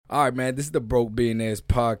All right, man. This is the Broke Billionaires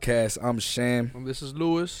podcast. I'm Sham, And this is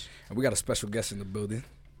Lewis. and we got a special guest in the building,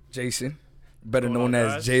 Jason, better What's known going on,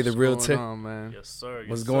 as guys? Jay the What's Realtor. going on, man? Yes, sir.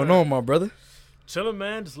 What's going on, my brother? Chilling,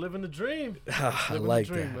 man. Just living the dream. I Living the like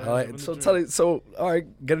dream, that. man. I like Living the so dream. tell it. So all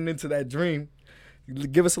right, getting into that dream.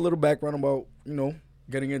 Give us a little background about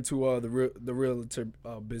getting into the realtor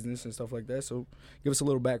business and stuff like that. So give us a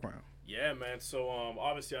little background. Yeah, man. So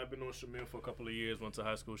obviously I've been knowing Shamil for a couple of years. Went to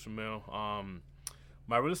high school with Shamil.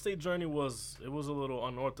 My real estate journey was a little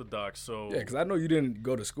unorthodox. So Yeah, because I know you didn't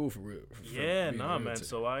go to school for real. yeah, being a nah, man. realtor.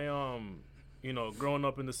 So I growing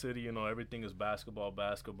up in the city, everything is basketball,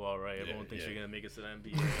 right? Everyone thinks yeah. you're gonna make it to the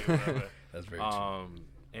NBA or whatever. That's very true.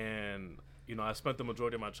 And I spent the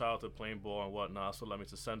majority of my childhood playing ball and whatnot. So led me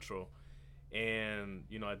to Central, and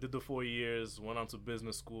I did the 4 years. Went on to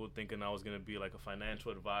business school thinking I was gonna be like a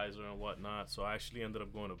financial advisor and whatnot. So I actually ended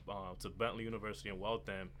up going to Bentley University in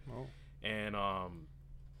Waltham, Oh. and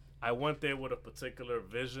I went there with a particular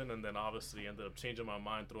vision, and then obviously ended up changing my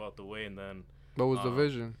mind throughout the way. And then What was the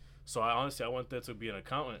vision? so I went there to be an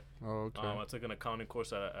accountant. Oh, okay. I took an accounting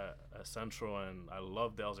course at Central, and I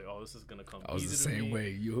loved it. I was like, oh, this is gonna come I was easy the to same me.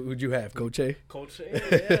 way. Who'd you have, Coach A? Coach,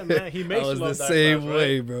 yeah, man, he makes I was you love the that same class,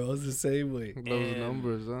 way, right? bro. I was the same way. Those and-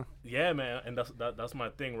 numbers, huh? Yeah, man, and that's my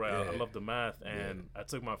thing, right? I Yeah. love the math, and I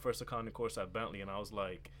took my first accounting course at Bentley, and I was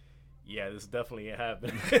like, yeah, this definitely ain't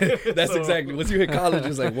happening. That's So- exactly. Once you hit college,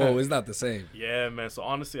 it's like, whoa, it's not the same. Yeah, man. So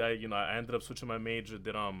honestly, I ended up switching my major,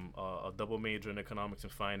 did a double major in economics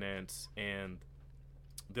and finance, and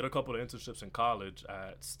did a couple of internships in college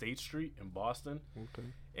at State Street in Boston. Okay.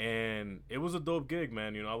 And it was a dope gig,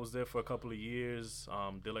 man. I was there for a couple of years.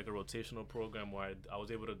 Did like a rotational program where I was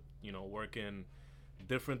able to, work in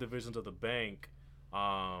different divisions of the bank,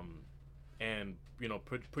 and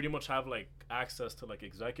pretty much have like access to like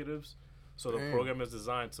executives. So the Damn. program is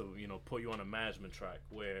designed to put you on a management track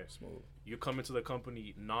where Smooth. you come into the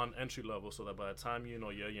company non-entry level, so that by the time you're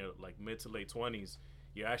like mid to late 20s,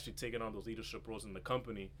 you're actually taking on those leadership roles in the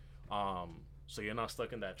company. So you're not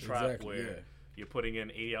stuck in that trap Exactly, where yeah. you're putting in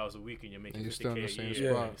 80 hours a week and you're making And you're still in 50K the a same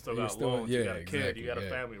year. spot. You still You're got still- loans, you yeah, got a kid, exactly, you got a yeah.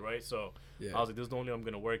 family, right? So Yeah. I was like, this is the only way I'm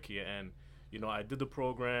gonna work here. And I did the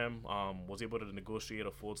program, was able to negotiate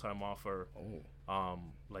a full-time offer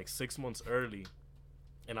like 6 months early.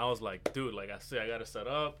 And I was like, dude, like I said, I got to set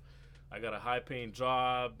up. I got a high-paying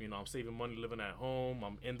job. I'm saving money living at home.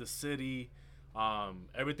 I'm in the city.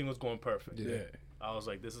 Everything was going perfect. Yeah. I was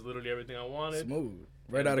like, this is literally everything I wanted. Smooth.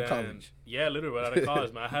 Right And out of then- college. Yeah, literally right out of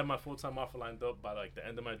college, man. I had my full-time offer lined up by like the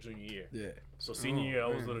end of my junior year. Yeah. So senior Oh, year, I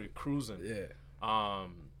was man. literally cruising. Yeah.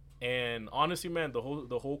 And honestly, man, the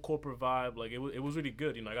whole corporate vibe, like it was really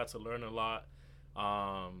good. I got to learn a lot.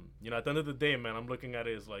 At the end of the day, man, I'm looking at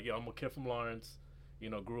it as like, I'm a kid from Lawrence.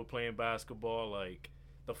 Grew up playing basketball. Like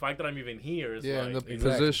the fact that I'm even here is Yeah, like, and the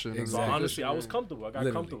Exactly, position. so exactly. honestly, I was comfortable. I got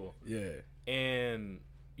Literally. comfortable. Yeah. And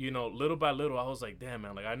little by little, I was like, damn,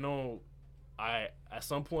 man, like I know, at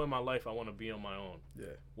some point in my life, I want to be on my own. Yeah.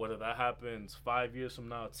 Whether that happens 5 years from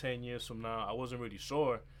now, 10 years from now, I wasn't really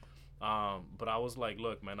sure. But I was like,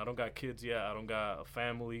 look, man, I don't got kids yet. I don't got a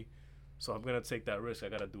family. So I'm going to take that risk. I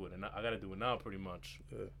got to do it. And I got to do it now pretty much.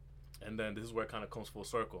 Yeah. And then this is where it kind of comes full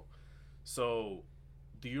circle. So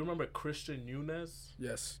do you remember Christian Nunez?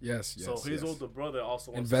 Yes. So his older brother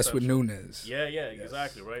also wants Invest to with Central. Nunez. Yeah, Yes.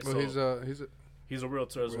 exactly, right? Well, so he's a he's a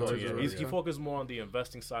realtor as well. Realtor Yeah. as well, He yeah. focuses more on the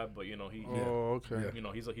investing side, but he Oh, okay.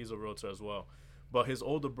 Yeah. he's a realtor as well. But his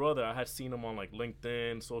older brother, I had seen him on like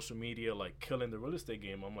LinkedIn, social media, like killing the real estate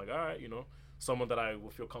game. I'm like, all right, someone that I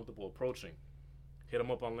would feel comfortable approaching. Hit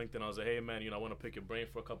him up on LinkedIn. I was like, hey man, I want to pick your brain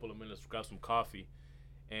for a couple of minutes, grab some coffee.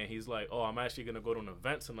 And he's like, oh, I'm actually gonna go to an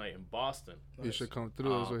event tonight in Boston. You should come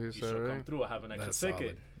through. That's what he You said, should come right? through. I have an extra That's ticket.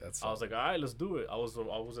 solid. That's I was like, all right, let's do it. I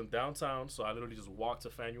was in downtown, so I literally just walked to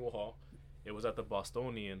Faneuil Hall. It was at the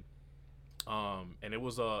Bostonian, and it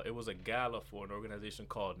was a gala for an organization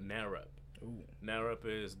called NAREP. Ooh. NAREP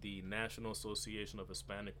is the National Association of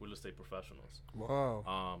Hispanic Real Estate Professionals.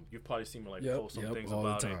 Wow. You've probably seen me like Yep, post some yep, things all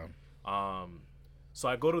about the it. time. So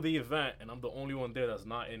I go to the event, and I'm the only one there that's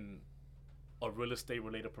not in a real estate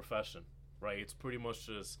related profession, right? It's pretty much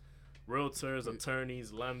just realtors,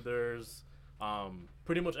 attorneys, lenders,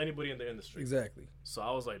 pretty much anybody in the industry. Exactly. So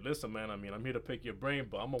I was like, listen, man, I'm here to pick your brain,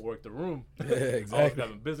 but I'm gonna work the room. Yeah, I was exactly.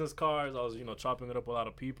 grabbing business cards. I was, chopping it up with a lot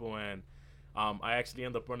of people, and I actually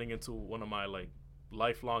ended up running into one of my like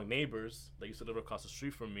lifelong neighbors that used to live across the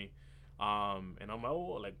street from me. And I'm like,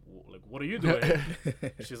 oh, like what are you doing here?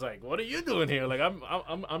 She's like, what are you doing here? Like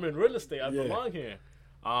I'm in real estate. I Yeah. belong here.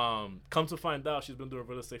 Come to find out, she's been doing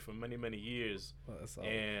real estate for many, many years,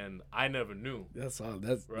 and I never knew. That's all.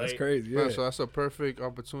 That's right? crazy. Yeah. Man, so that's a perfect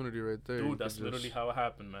opportunity right there. Dude, that's literally how it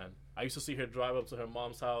happened, man. I used to see her drive up to her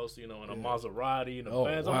mom's house, you know, in a Maserati and a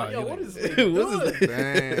Benz. I'm like, yo, what is this?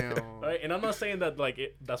 Damn. Right? And I'm not saying that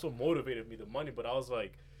that's what motivated me, the money, but I was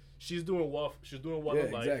like, she's doing well. She's doing well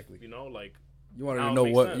in life. Exactly. You know, like you wanted to know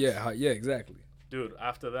what? Sense. Yeah, exactly. Dude,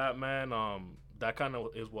 after that, man, that kind of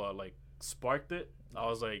is what like sparked it. I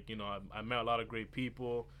was like, you know, I met a lot of great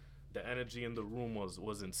people. The energy in the room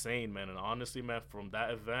was insane, man. And honestly, man, from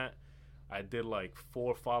that event, I did like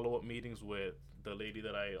 4 follow-up meetings with the lady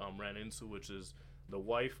that I ran into, which is the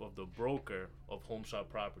wife of the broker of Home Shop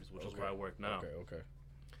Properties, which is where I work now. Okay.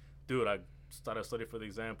 Dude, I started studying for the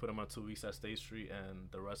exam, put in my 2 weeks at State Street, and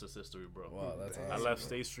the rest is history, bro. Wow, that's awesome. I left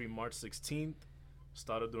State Street March 16th.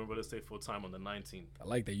 Started doing real estate full time on the 19th. I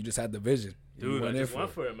like that. You just had the vision. Dude, I just went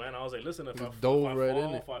for it, man. I was like, listen, if I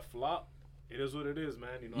flop, it is what it is, man.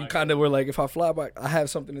 You know, you kind of were like, if I flop, I have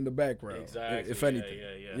something in the background. Exactly. If anything.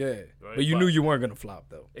 Yeah. Right? But you knew you weren't going to flop,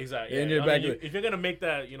 though. Exactly. Yeah. If you're going to make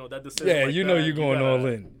that, you know, that decision. Yeah, like you know you're going all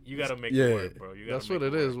in. You got to make it work, bro. That's what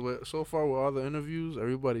it is. So far with all the interviews,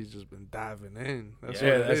 everybody's just been diving in. That's what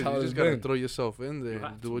it is. You just got to throw yourself in there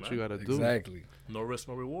and do what you got to do. Exactly. No risk,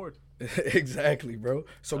 no reward. Exactly, bro.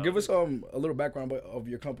 So give us a little background of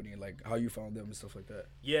your company, like how you found them and stuff like that.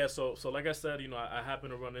 Yeah, so like I said, you know, I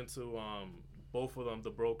happened to run into both of them, the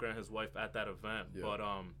broker and his wife, at that event. Yeah. But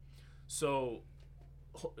so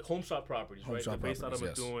Home Shop Properties, right? They're based out of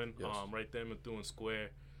Methuen, right there in Methuen Square.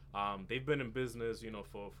 They've been in business, you know,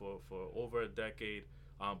 for over a decade.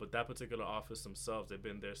 But that particular office themselves, they've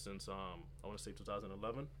been there since I want to say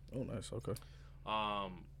 2011. Oh, nice. Okay.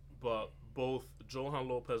 But both Johan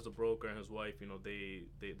Lopez, the broker, and his wife, you know, they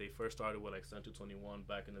first started with like Center 21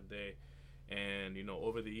 back in the day, and you know,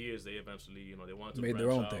 over the years, they eventually, you know, they wanted to made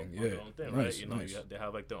their own thing, their own thing, right? You know, they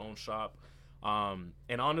have like their own shop.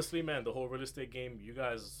 And honestly, man, the whole real estate game, you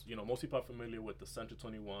guys, you know, most people are familiar with the Center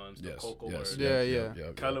 21s, the Coco Works,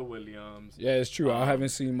 Keller Williams. Yeah, it's true. I haven't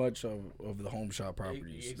seen much of the Home Shop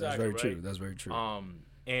Properties. Exactly, that's very true. That's very true.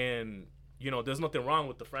 And you know, there's nothing wrong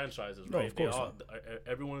with the franchises, right? No, of course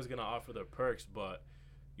everyone is gonna offer their perks, but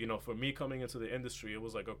you know, for me coming into the industry, it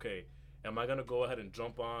was like, okay, am I gonna go ahead and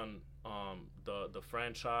jump on the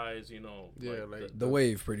franchise? You know, like the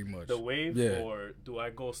wave, pretty much. The wave, or do I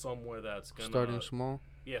go somewhere that's gonna starting small?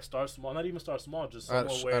 Yeah, start small. Not even start small, just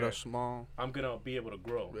somewhere where at a small. I'm gonna be able to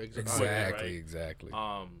grow. Exactly.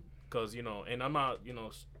 Because you know, and I'm not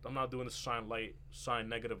doing this shine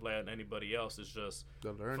negative light on anybody else. It's just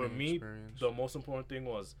the learning for me. Experience. The most important thing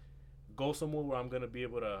was go somewhere where I'm gonna be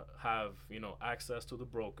able to have, you know, access to the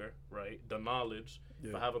broker, right? The knowledge.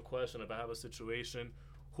 Yeah. If I have a question, if I have a situation,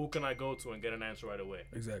 who can I go to and get an answer right away?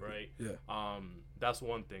 Exactly. Right. Yeah. That's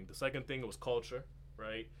one thing. The second thing was culture,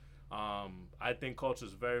 right? I think culture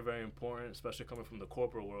is very, very important, especially coming from the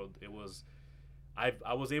corporate world.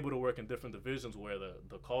 I was able to work in different divisions where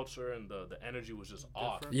the culture and the energy was just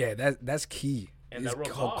off. Yeah, that's key. And that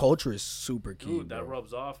rubs off. Culture is super key. Dude, that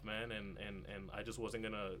rubs off, man. And I just wasn't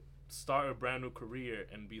gonna start a brand new career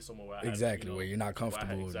and be somewhere where I had, where you're not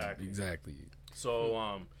comfortable. Exactly.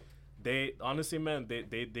 So they honestly, man,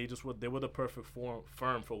 they were the perfect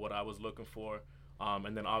firm for what I was looking for.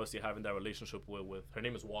 And then obviously having that relationship with her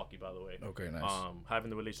name is Walkie, by the way. Okay, nice. Having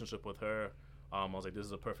the relationship with her. I was like, this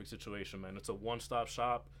is a perfect situation, man. It's a one-stop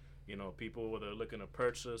shop. You know, people, whether they're looking to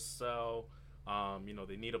purchase, sell, you know,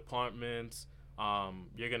 they need apartments,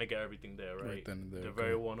 you're going to get everything there, right? They're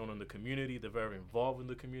very well-known in the community. They're very involved in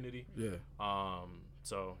the community. Yeah.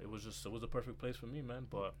 So it was a perfect place for me, man.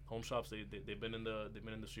 But Home Shops, they've been in the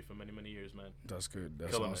industry for many, many years, man. That's good.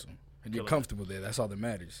 That's awesome. And you're comfortable there. That's all that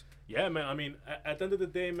matters. Yeah, man. I mean, at the end of the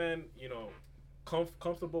day, man, you know,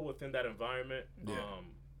 comfortable within that environment. Yeah.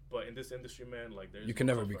 But in this industry, man, like there's you can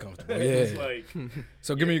never be comfortable. Yeah. It's like,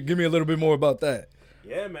 so give me a little bit more about that.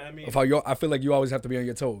 Yeah, man. I mean, of how I feel like you always have to be on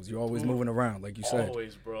your toes. You're always moving around, like you said.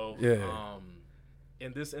 Always, bro. Yeah.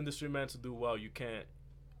 In this industry, man, to do well, you can't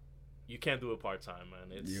do it part time,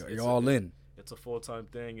 man. You're all in. It's a full-time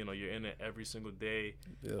thing. You know, you're in it every single day.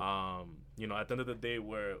 Yeah. You know, at the end of the day,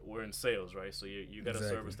 we're in sales, right? So you got to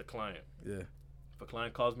service the client. Yeah. If a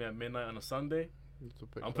client calls me at midnight on a Sunday,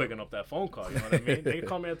 I'm picking up that phone call. You know what I mean? They can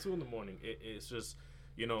call me at 2 a.m. It's just,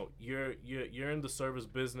 you know, you're in the service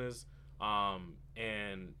business,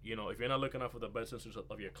 and you know, if you're not looking out for the best interest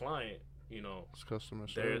of your client, you know, it's customer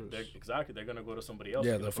service. They're gonna go to somebody else.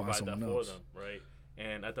 Yeah, they'll find someone else for them, right?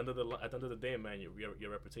 And at the end of the day, man,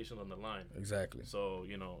 your reputation's on the line. Exactly. So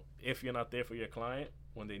you know, if you're not there for your client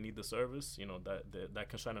when they need the service, you know that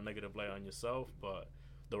can shine a negative light on yourself. But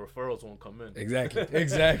the referrals won't come in. Exactly.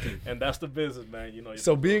 And that's the business, man. You know.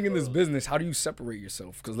 So being in this business, how do you separate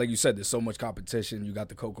yourself? Because like you said, there's so much competition. You got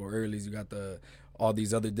the Coco Earlys, you got all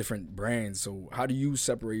these other different brands. So how do you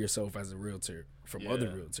separate yourself as a realtor from other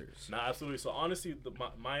realtors? Nah, absolutely. So honestly,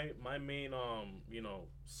 my main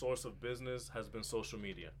source of business has been social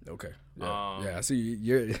media. Okay. Yeah. I see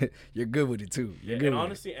you're good with it too.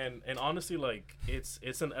 And honestly, like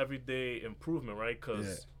it's an everyday improvement, right?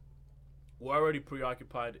 Because we're already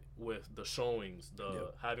preoccupied with the showings,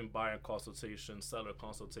 having buyer consultations, seller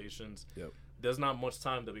consultations. Yep. There's not much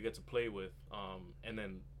time that we get to play with, and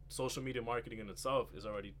then social media marketing in itself is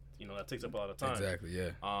already, that takes up a lot of time. Exactly, yeah.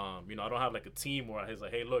 I don't have like a team where it's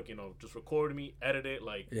like, hey, look, just record me, edit it,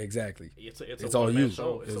 like. Yeah, exactly. It's all you.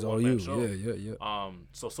 Show. It's all you. Show. Yeah.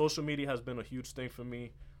 So social media has been a huge thing for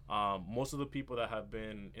me. Most of the people that have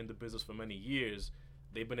been in the business for many years,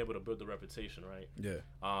 they've been able to build a reputation, right? Yeah.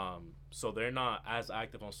 So they're not as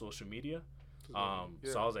active on social media. So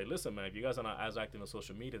I was like, listen, man, if you guys are not as active on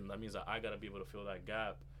social media, then that means that I got to be able to fill that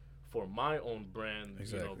gap for my own brand,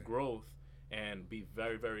 growth, and be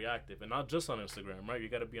very, very active. And not just on Instagram, right? You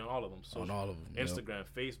got to be on all of them. On all of them. Instagram,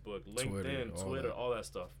 Facebook, LinkedIn, Twitter, all that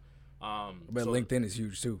stuff. I bet LinkedIn is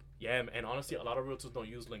huge too. Yeah, and honestly, a lot of realtors don't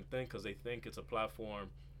use LinkedIn because they think it's a platform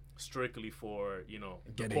strictly for,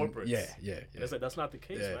 the corporates. Yeah. And it's like, that's not the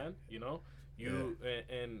case, man.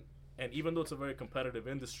 And even though it's a very competitive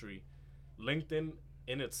industry, LinkedIn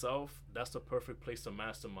in itself, that's the perfect place to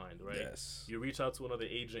mastermind, right? Yes. You reach out to another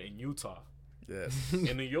agent in Utah. Yes.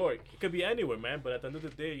 In New York. It could be anywhere, man. But at the end of the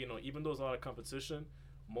day, even though there's a lot of competition,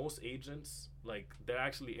 most agents, like, they're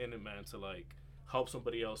actually in it, man, to, like, help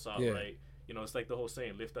somebody else out, right? It's like the whole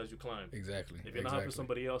saying, lift as you climb. Exactly. If you're not helping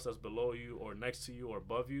somebody else that's below you or next to you or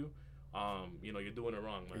above you, you're doing it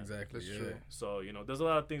wrong, man. Exactly. That's true. So, there's a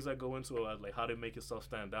lot of things that go into it, like how to make yourself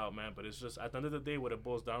stand out, man. But it's just, at the end of the day, what it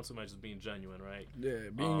boils down to, man, is just being genuine, right? Yeah,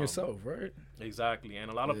 being yourself, right? Exactly.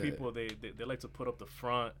 And a lot of people, they like to put up the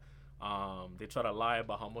front. They try to lie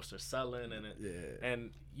about how much they're selling, and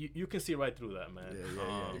you can see right through that, man.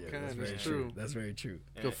 Yeah. That's true. That's very true.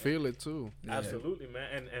 You can feel it too. Absolutely,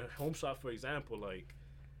 man. And Home Shop, for example, like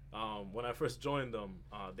when I first joined them,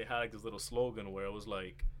 they had like this little slogan where it was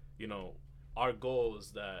like, our goal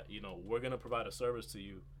is that we're gonna provide a service to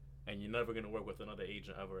you, and you're never gonna work with another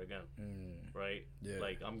agent ever again, right? Yeah.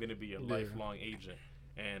 Like, I'm gonna be a lifelong agent,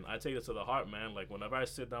 and I take it to the heart, man. Like, whenever I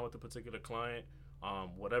sit down with a particular client,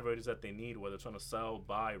 whatever it is that they need, whether they're trying to sell,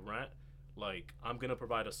 buy, rent, like, I'm gonna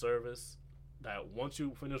provide a service that once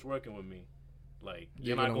you finish working with me, like,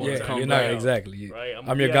 you're not going to you're not exactly right.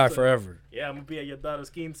 I'm your guy forever. Yeah, I'm gonna be at your daughter's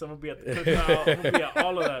quince. I'm gonna be at the cookout. I'm gonna be at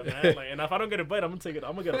all of that, man. Like, and if I don't get a bite, I'm gonna take it.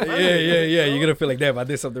 I'm gonna get a bite. Yeah. You're gonna feel like, damn, I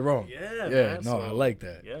did something wrong. Yeah. Man. No, so, I like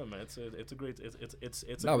that. Yeah, man. It's a great.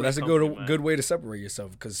 It's. No, but that's a good way to separate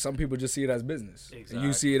yourself, because some people just see it as business. Exactly. And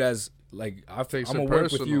you see it as like, I'm gonna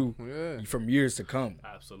work with you from years to come.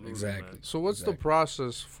 Absolutely. Exactly. Man. So what's the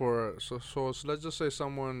process for so let's just say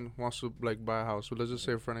someone wants to like buy a house. So let's just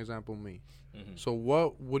say, for an example, me. Mm-hmm. So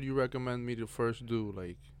what would you recommend me to first do?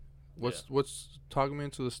 Like, what's talk me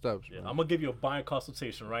into the steps? Yeah, I'm gonna give you a buying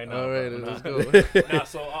consultation right now. All right, let's go.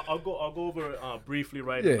 So I'll go over briefly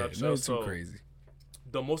in a nutshell. So crazy.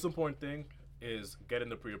 The most important thing is getting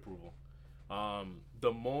the pre-approval.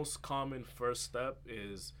 The most common first step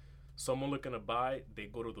is someone looking to buy. They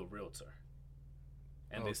go to the realtor,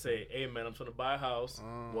 and they say, "Hey, man, I'm trying to buy a house.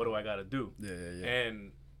 What do I gotta do?" Yeah.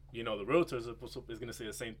 And the realtor is going to say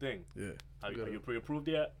the same thing. Yeah. Are you pre-approved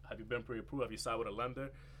yet? Have you been pre-approved? Have you signed with a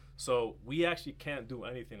lender? So we actually can't do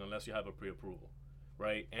anything unless you have a pre-approval,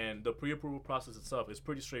 right? And the pre-approval process itself is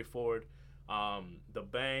pretty straightforward. The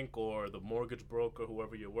bank or the mortgage broker,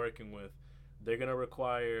 whoever you're working with, they're going to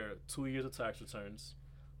require 2 years of tax returns.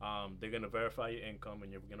 They're going to verify your income,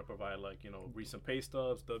 and you're going to provide recent pay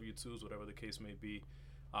stubs, W-2s, whatever the case may be.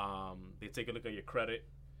 They take a look at your credit,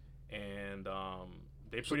 and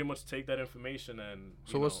they pretty much take that information and.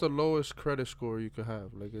 So what's the lowest credit score you could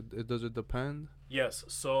have? Like, does it depend? Yes.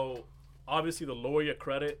 So obviously, the lower your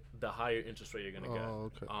credit, the higher interest rate you're gonna get.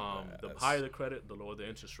 Okay. The higher the credit, the lower the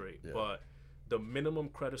interest rate. Yeah. But the minimum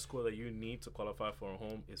credit score that you need to qualify for a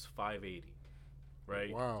home is 580.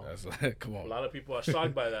 Right. Wow. That's like, come on. A lot of people are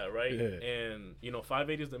shocked by that, right? Yeah. And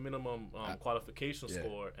 580 is the minimum qualification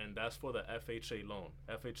score, and that's for the FHA loan.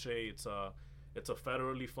 FHA, it's a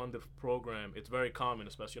federally funded program. It's very common,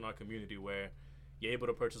 especially in our community, where you're able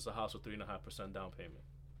to purchase a house with 3.5% down payment,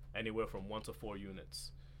 anywhere from 1 to 4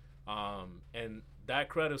 units. And that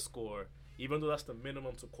credit score, even though that's the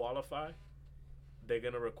minimum to qualify, they're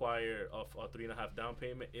gonna require a 3.5 down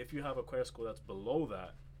payment. If you have a credit score that's below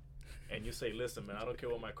that, and you say, listen, man, I don't care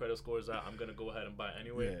what my credit score is at, I'm gonna go ahead and buy it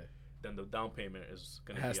anyway. Yeah. Then the down payment is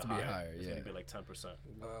gonna Has be to be higher. higher, It's yeah. gonna be like 10%.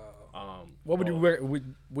 What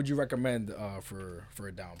would would you recommend for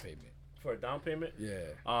a down payment? For a down payment? Yeah.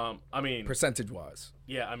 I mean, Percentage wise.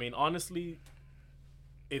 yeah, I mean, honestly,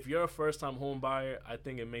 if you're a first-time home buyer, I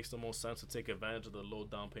think it makes the most sense to take advantage of the low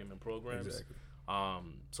down payment programs. Exactly.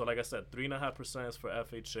 So like I said, 3.5% is for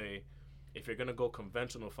FHA. If you're gonna go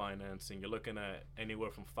conventional financing, you're looking at anywhere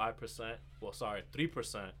from 5%. Well, sorry,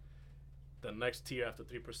 3%. The next tier after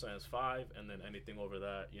 3% is 5%, and then anything over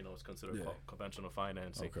that, is considered conventional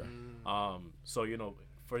financing. Okay. So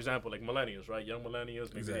for example, like millennials, right? Young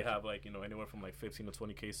millennials, maybe Exactly. they have like anywhere from like 15 to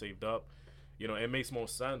 20K saved up. It makes more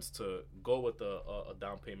sense to go with a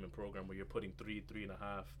down payment program where you're putting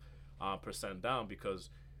 3.5% down, because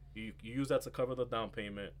you use that to cover the down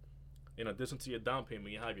payment. In addition to your down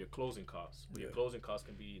payment, you have your closing costs. Your closing costs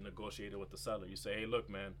can be negotiated with the seller. You say, hey, look,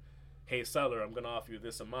 man, hey, seller, I'm going to offer you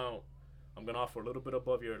this amount. I'm going to offer a little bit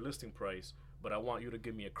above your listing price, but I want you to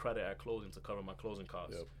give me a credit at closing to cover my closing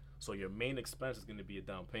costs. Yep. So your main expense is going to be a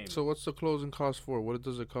down payment. So what's the closing cost for? What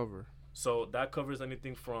does it cover? So that covers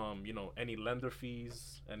anything from, any lender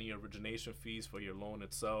fees, any origination fees for your loan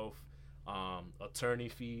itself, attorney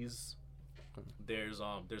fees. There's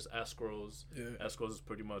escrows. Yeah. Escrows is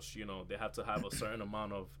pretty much, they have to have a certain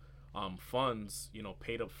amount of funds,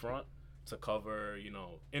 paid up front to cover,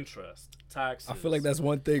 interest, taxes. I feel like that's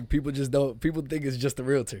one thing people just don't. People think it's just a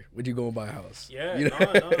realtor when you go and buy a house. Yeah, You know?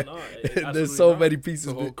 no. There's so many The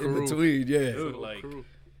pieces whole in crew. between. Yeah. Dude, like,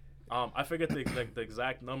 I forget the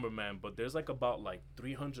exact number, man, but there's like about like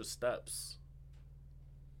 300 steps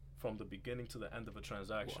from the beginning to the end of a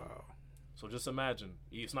transaction. Wow. So just imagine,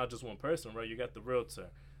 it's not just one person, right? You got the realtor.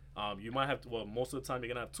 You might have most of the time you're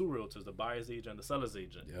gonna have two realtors, the buyer's agent and the seller's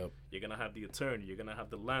agent. Yep. You're gonna have the attorney, you're gonna have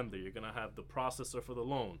the lender, you're gonna have the processor for the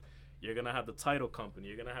loan, you're gonna have the title company,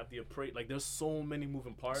 you're gonna have the appraisal. Like, there's so many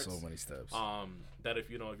moving parts. So many steps. That if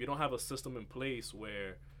you don't have a system in place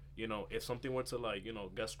where if something were to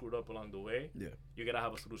get screwed up along the way, you gotta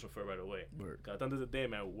have a solution for it right away. Word. 'Cause at the end of the day,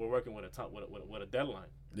 man, we're working with a deadline.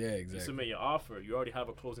 Yeah, You exactly. submit your offer, you already have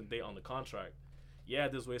a closing date on the contract. Yeah,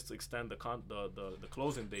 there's ways to extend the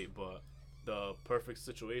closing date, but the perfect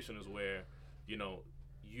situation is where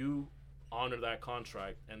you honor that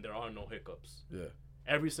contract and there are no hiccups. Yeah.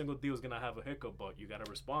 Every single deal is gonna have a hiccup, but you gotta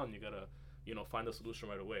respond. You gotta find a solution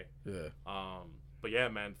right away. Yeah. But yeah,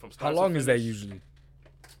 man, from How start long to is that finish, usually?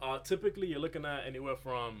 Typically, you're looking at anywhere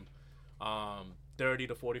from 30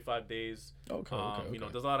 to 45 days. Okay. Okay.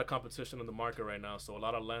 There's a lot of competition in the market right now, so a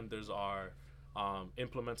lot of lenders are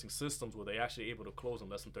implementing systems where they're actually able to close in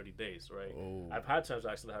less than 30 days, right? Oh. I've had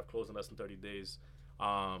transactions that have closed in less than 30 days.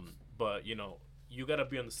 But you got to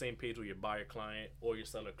be on the same page with your buyer client or your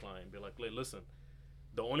seller client. Be like, listen,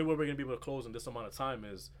 the only way we're going to be able to close in this amount of time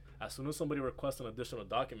is as soon as somebody requests an additional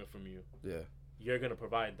document from you, you're going to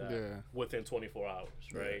provide that within 24 hours,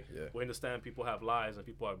 right? Yeah. We understand people have lives and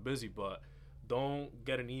people are busy, but don't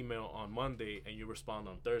get an email on Monday and you respond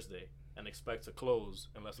on Thursday and expect to close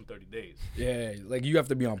in less than 30 days. Yeah, like you have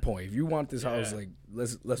to be on point. If you want this house, Yeah. like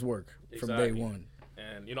let's work from day Exactly. one.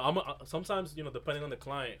 And sometimes depending on the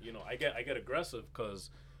client, I get aggressive because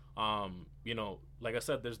like I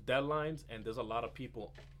said, there's deadlines and there's a lot of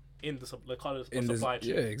people in the supply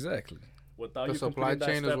chain. Yeah, exactly. Without The you supply completing that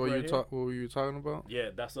chain is step what right here, what were you talking about? yeah,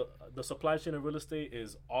 the supply chain of real estate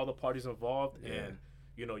is all the parties involved, and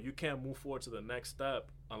you can't move forward to the next step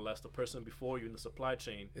unless the person before you in the supply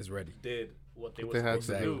chain Is ready. did what they What were they had supposed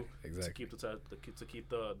to to do. do Exactly. to keep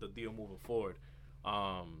the deal moving forward.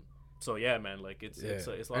 So yeah, man, like it's a lot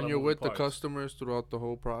And of you're moving with parts the customers throughout the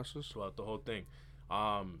whole process? throughout the whole thing.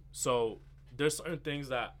 So there's certain things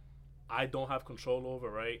that I don't have control over,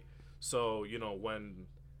 right? So when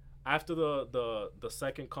after the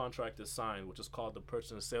second contract is signed, which is called the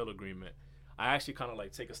purchase and sale agreement, I actually kind of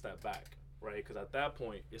like take a step back, right? Because at that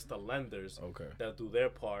point, it's the lenders that do their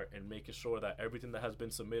part in making sure that everything that has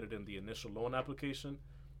been submitted in the initial loan application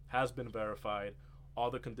has been verified, all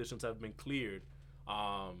the conditions have been cleared.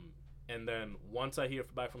 And then once I hear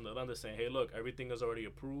back from the lender saying, hey, look, everything is already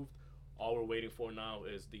approved, all we're waiting for now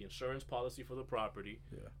is the insurance policy for the property,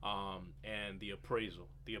 and the appraisal.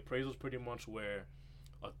 The appraisal is pretty much where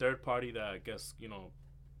a third party that gets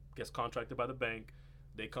contracted by the bank,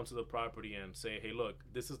 they come to the property and say, hey, look,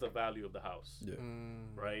 this is the value of the house,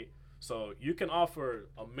 right? So you can offer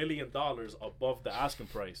 $1 million above the asking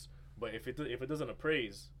price, but if it doesn't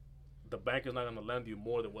appraise, the bank is not going to lend you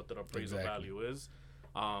more than what the appraisal value is.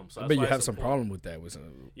 So I bet you have some problem with that. With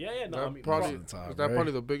some, no, I mean, probably, most of the time, is that right?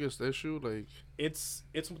 probably the biggest issue? Like, it's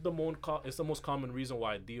the most common reason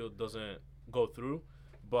why a deal doesn't go through.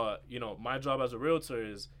 But, you know, my job as a realtor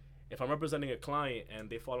is if I'm representing a client and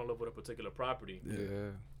they fall in love with a particular property,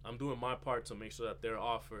 I'm doing my part to make sure that their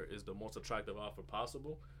offer is the most attractive offer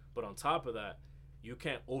possible. But on top of that, you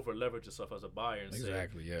can't over leverage yourself as a buyer and say,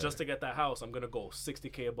 just to get that house, I'm going to go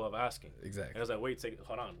 $60K above asking. Exactly. And I was like,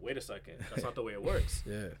 hold on, wait a second. That's not the way it works.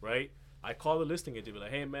 Right? I call the listing agent, be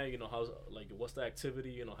like, hey, man, you know, what's the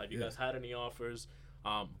activity? You know, have you guys had any offers?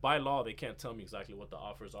 By law, they can't tell me exactly what the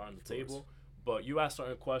offers are on the table. But you ask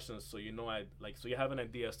certain questions, so you know, so you have an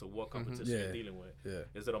idea as to what competition you're dealing with.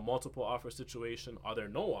 Is it a multiple offer situation? Are there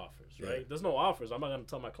no offers? Right? There's no offers. I'm not gonna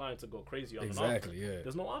tell my client to go crazy on an offer.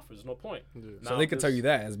 There's no offers. There's no point. So they can tell you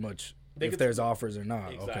that as much if there's offers or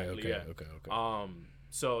not. Exactly, okay.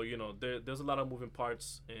 So you know, there's a lot of moving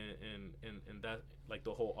parts in that, like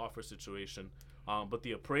the whole offer situation. But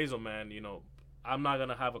the appraisal, man, you know, I'm not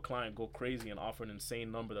gonna have a client go crazy and offer an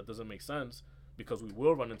insane number that doesn't make sense, because we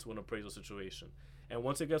will run into an appraisal situation. And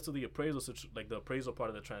once it gets to the appraisal the appraisal part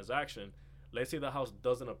of the transaction, let's say the house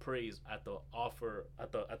doesn't appraise at the offer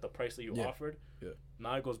at the price that you offered.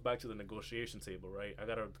 Now it goes back to the negotiation table, right? I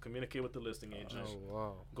gotta communicate with the listing agent.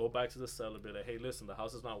 Go back to the seller, be like, hey, listen, the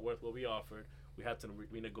house is not worth what we offered. We have to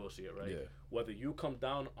renegotiate, right? Whether you come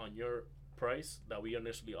down on your price that we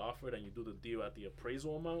initially offered and you do the deal at the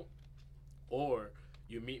appraisal amount, or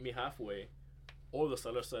you meet me halfway, or the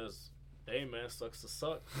seller says, hey, man, sucks to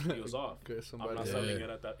suck. Deal's off. I'm not selling it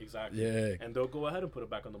at that exactly. And they'll go ahead and put it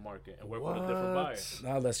back on the market and work with a different buyer.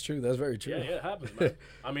 No, that's true. That's very true. Yeah, it happens, man.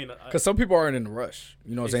 I mean, because some people aren't in a rush.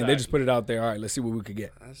 You know what I'm saying? They just put it out there. All right, let's see what we could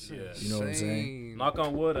get. That's you know what I'm saying? Knock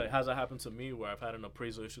on wood, it hasn't happened to me where I've had an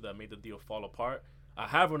appraisal issue that made the deal fall apart. I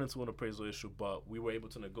have run into an appraisal issue, but we were able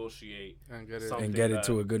to negotiate and get it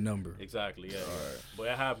to a good number. Exactly, yeah. Right. But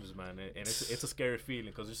it happens, man, and it's a scary feeling,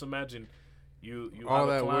 because just imagine you all have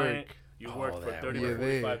a that client, work. You worked for 30 or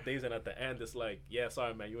 45 days, and at the end, it's like, yeah,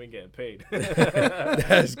 sorry, man, you ain't getting paid.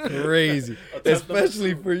 That's crazy.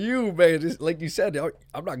 Especially for you, man. Just like you said,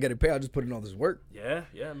 I'm not getting paid. I just put in all this work. Yeah,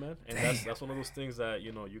 man. And that's one of those things that,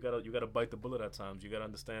 you know, you gotta bite the bullet at times. You gotta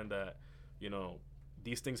understand that, you know,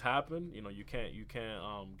 these things happen. You know, you can't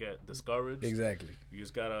get discouraged. Exactly. You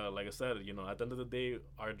just gotta, like I said, you know, at the end of the day,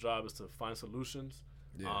 our job is to find solutions.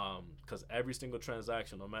 Because every single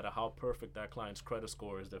transaction, no matter how perfect that client's credit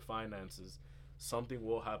score is, their finances, something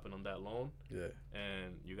will happen on that loan.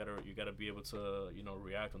 And you gotta be able to, you know,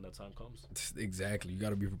 react when that time comes. Exactly. You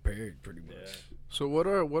gotta be prepared, pretty much. So what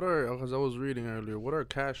are because I was reading earlier, what are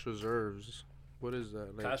cash reserves? What is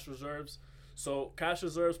that? Like, cash reserves. So cash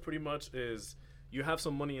reserves pretty much is you have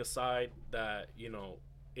some money aside that, you know,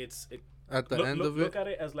 at the end of it, look at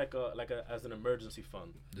it as as an emergency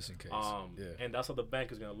fund, just in case. And that's how the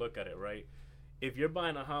bank is gonna look at it, right? If you're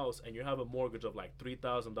buying a house and you have a mortgage of like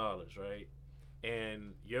 $3,000, right,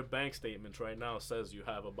 and your bank statement right now says you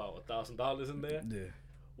have about $1,000 in there,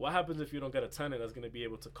 what happens if you don't get a tenant that's gonna be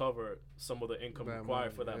able to cover some of the income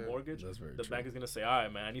required for that mortgage? The bank is gonna say, all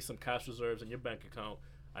right, man, I need some cash reserves in your bank account.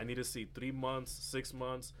 I need to see 3 months, 6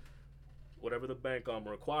 months. Whatever the bank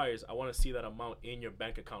requires, I want to see that amount in your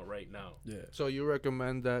bank account right now. So you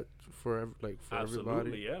recommend that for Absolutely,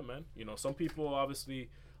 everybody? Yeah, man. You know, some people obviously,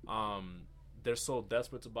 they're so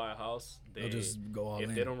desperate to buy a house. They'll just go all in.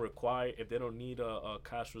 If they don't need a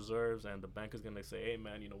cash reserves, and the bank is gonna say, hey,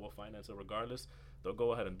 man, you know, we'll finance it regardless, they'll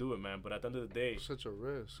go ahead and do it, man. But at the end of the day, such a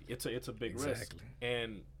risk. It's a big risk.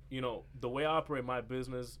 And you know, the way I operate my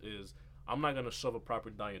business is, I'm not gonna shove a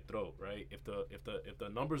property down your throat, right? If the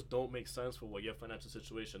numbers don't make sense for what your financial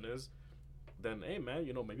situation is, then hey, man,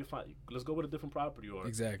 you know, maybe let's go with a different property, or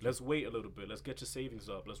let's wait a little bit. Let's get your savings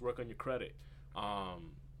up. Let's work on your credit.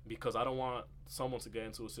 Because I don't want someone to get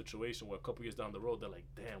into a situation where a couple years down the road they're like,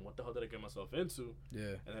 damn, what the hell did I get myself into?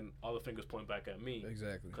 And then all the fingers point back at me.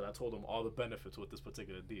 Because I told them all the benefits with this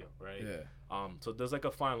particular deal, right? So there's like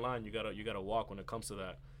a fine line you gotta walk when it comes to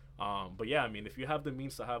that. But yeah, I mean, if you have the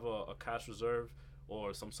means to have a cash reserve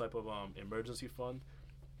or some type of emergency fund,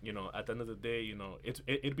 you know, at the end of the day, you know,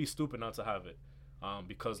 it'd be stupid not to have it.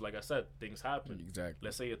 Because like I said, things happen.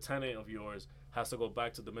 Let's say a tenant of yours has to go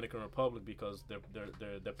back to Dominican Republic because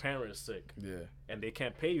their parent is sick. And they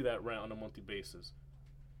can't pay you that rent on a monthly basis.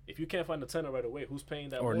 If you can't find a tenant right away, who's paying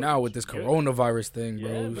that? Or mortgage? Now with this coronavirus thing,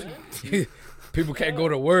 bro, people can't go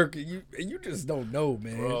to work. You just don't know,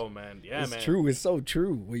 man. Bro, man, it's true. It's so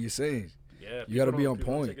true what you're saying. Yeah, you got to be on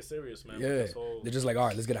point. Take it serious, man. Yeah, they're just like, all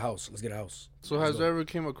right, let's get a house. So has there ever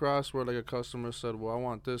came across where like a customer said, well, I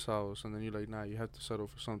want this house, and then you're like, nah, you have to settle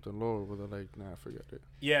for something lower, where they're like, nah, forget it?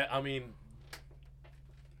 Yeah, I mean,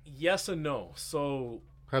 yes and no. So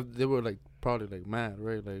they were like probably like mad,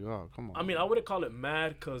 right? Like, oh, come on. I mean, I wouldn't call it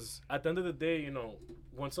mad, because at the end of the day, you know,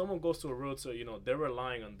 when someone goes to a realtor, you know, they're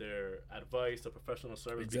relying on their advice, their professional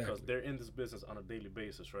service, because they're in this business on a daily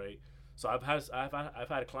basis, right? So I've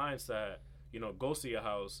had clients that, you know, go see a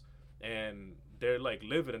house and they're like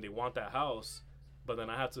livid and they want that house, but then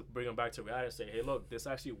I have to bring them back to reality and say, hey, look, this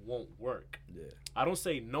actually won't work. Yeah. I don't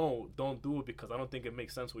say no, don't do it, because I don't think it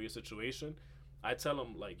makes sense with your situation. I tell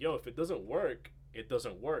them, like, yo, if it doesn't work, it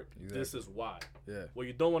doesn't work. Exactly. This is why. Yeah. What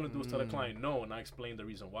you don't want to do is tell the client no and I explain the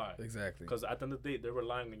reason why. Exactly. Because at the end of the day, they're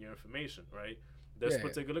relying on your information, right? There's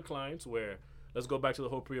particular clients where, let's go back to the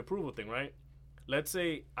whole pre-approval thing, right? Let's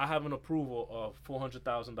say I have an approval of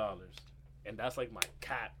 $400,000. And that's like my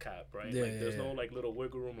cap, right? Yeah, like there's no like little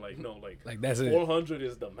wiggle room. Like no, like that's 400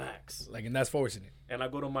 is the max. Like, and that's fortunate. And I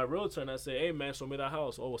go to my realtor and I say, hey man, show me that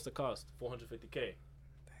house. Oh, what's the cost? $450K.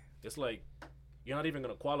 It's like, you're not even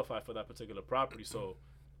gonna qualify for that particular property. So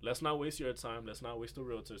let's not waste your time. Let's not waste the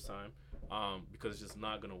realtor's time, because it's just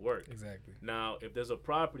not gonna work. Exactly. Now, if there's a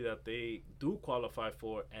property that they do qualify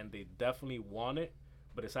for and they definitely want it,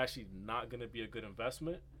 but it's actually not gonna be a good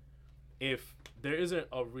investment, if there isn't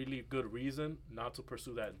a really good reason not to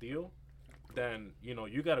pursue that deal, then, you know,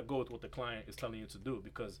 you got to go with what the client is telling you to do.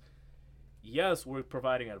 Because, yes, we're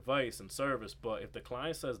providing advice and service, but if the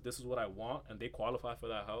client says this is what I want and they qualify for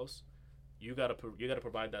that house, you got to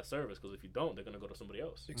provide that service. Because if you don't, they're going to go to somebody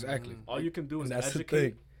else. Exactly. All you can do is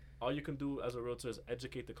educate. All you can do as a realtor is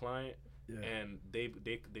educate the client. Yeah. And they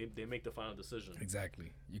make the final decision.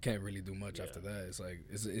 Exactly. You can't really do much after that. It's like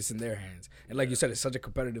it's in their hands. And like you said, it's such a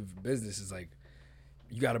competitive business. It's like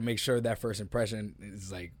you got to make sure that first impression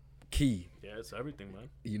is like key. Yeah, it's everything, man.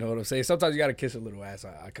 You know what I'm saying? Sometimes you got to kiss a little ass.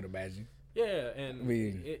 I could imagine. Yeah, and I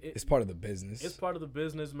mean, it's part of the business. It's part of the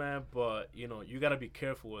business, man. But you know, you got to be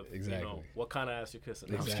careful with you know what kind of ass you're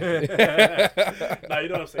kissing. Exactly. Nah, you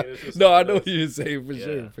know what I'm saying. It's just, no, I know what you're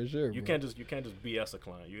saying for sure. You can't just BS a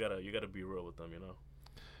client. You gotta be real with them. You know.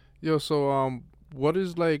 Yo, so what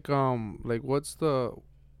is like what's the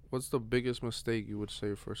biggest mistake you would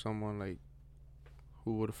say for someone like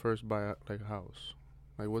who would first buy like a house?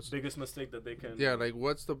 Like, what's the biggest mistake that they can? Yeah, like,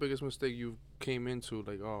 what's the biggest mistake you came into?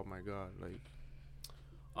 Like, oh my god, like.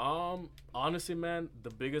 Honestly, man,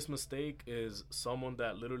 the biggest mistake is someone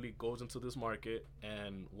that literally goes into this market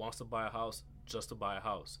and wants to buy a house just to buy a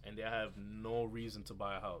house, and they have no reason to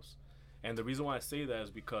buy a house. And the reason why I say that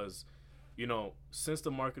is because, you know, since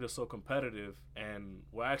the market is so competitive, and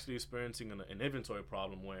we're actually experiencing an inventory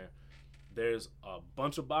problem where there's a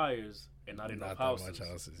bunch of buyers and not enough houses. Not much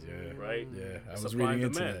houses, yeah. Right? Yeah, I was reading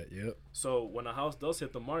into that, yep. So when a house does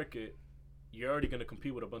hit the market, you're already going to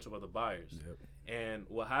compete with a bunch of other buyers. Yep. And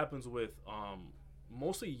what happens with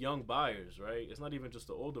mostly young buyers, right? It's not even just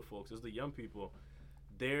the older folks, it's the young people.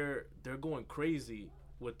 They're going crazy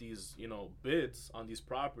with these, you know, bids on these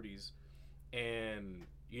properties, and,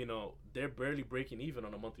 you know, they're barely breaking even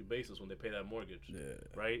on a monthly basis when they pay that mortgage,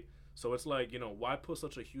 right? So it's like, you know, why put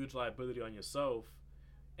such a huge liability on yourself?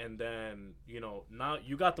 And then, you know, now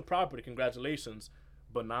you got the property, congratulations,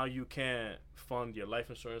 but now you can't fund your life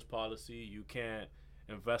insurance policy. You can't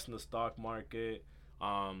invest in the stock market.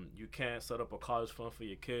 You can't set up a college fund for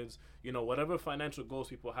your kids. You know, whatever financial goals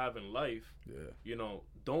people have in life, you know,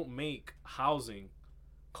 don't make housing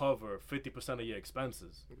cover 50% of your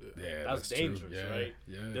expenses. Yeah, that's dangerous, right?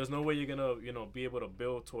 Yeah. There's no way you're gonna, you know, be able to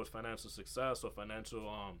build towards financial success or financial,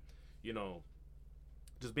 you know,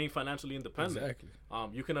 just being financially independent. Exactly.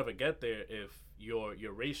 You can never get there if your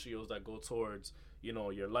ratios that go towards, you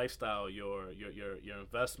know, your lifestyle, your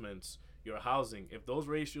investments, your housing, if those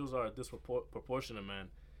ratios are disproportionate, man,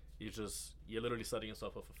 you're literally setting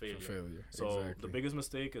yourself up for failure. So the biggest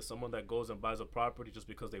mistake is someone that goes and buys a property just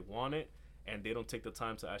because they want it, and they don't take the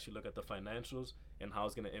time to actually look at the financials and how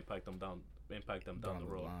it's going to impact them down the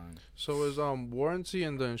road. So is warranty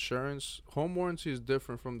and the insurance, home warranty is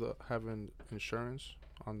different from the having insurance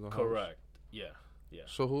on the house? Correct. Yeah.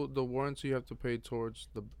 So who the warranty you have to pay towards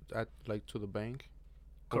to the bank?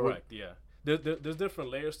 Correct. Yeah. There's different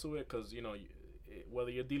layers to it, because, you know, whether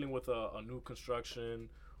you're dealing with a new construction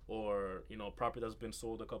or, you know, a property that's been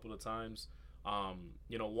sold a couple of times,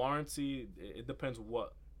 you know, warranty, it depends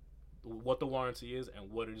what the warranty is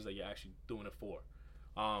and what it is that you're actually doing it for.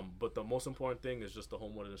 But the most important thing is just the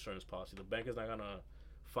homeowner's insurance policy. The bank is not gonna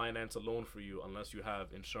finance a loan for you unless you have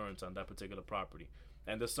insurance on that particular property.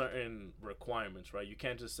 And there's certain requirements, right? You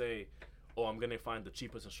can't just say, oh, I'm gonna find the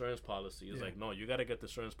cheapest insurance policy. It's like, no, you gotta get the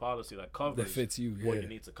insurance policy that covers that fits you, what you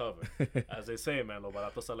need to cover. As they say, man, lo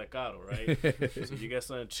barato sale caro, right? So if you get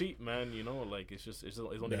something cheap, man, you know, like it's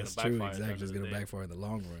only gonna backfire. Exactly, it's gonna backfire in the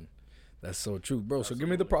long run. That's so true, bro. Absolutely. So give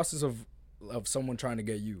me the process of someone trying to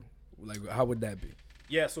get you. Like, how would that be?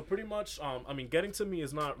 Yeah, so pretty much, I mean, getting to me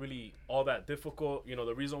is not really all that difficult. You know,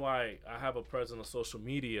 the reason why I have a presence on social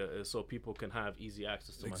media is so people can have easy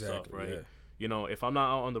access to my stuff, right? Yeah. You know, if I'm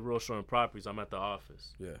not out on the road showing properties, I'm at the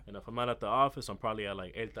office. Yeah. And if I'm not at the office, I'm probably at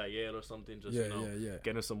like El Taller or something, just,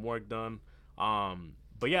 getting some work done.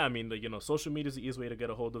 But yeah, I mean, social media is the easiest way to get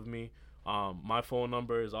a hold of me. My phone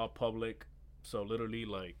number is all public. So literally,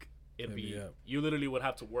 like, you literally would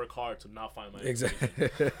have to work hard to not find my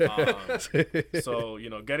information. So,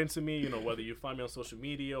 getting to me, whether you find me on social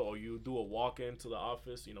media or you do a walk-in to the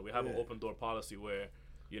office, we have an open door policy where,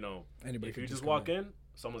 Anybody if you just walk in,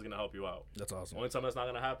 someone's going to help you out. That's awesome. Only time that's not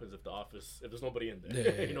going to happen is if there's nobody in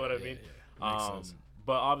there. You know what I mean? Makes sense.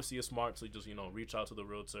 But obviously it's smart to just, reach out to the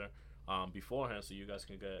realtor beforehand so you guys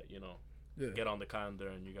can get on the calendar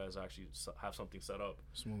and you guys actually have something set up.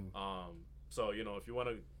 Smooth. So, if you want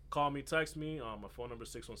to call me, text me. My phone number is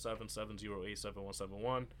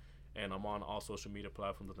 617-708-7171. And I'm on all social media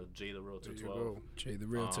platforms at Jay the Realtor 12. Jay the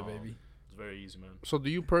Realtor, baby. It's very easy, man. So do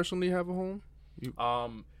you personally have a home?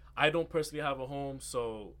 I don't personally have a home,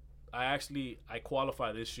 so I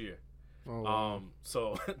qualify this year. Oh, wow.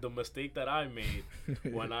 So the mistake that I made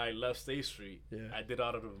when I left State Street, I did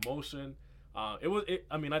out of emotion. I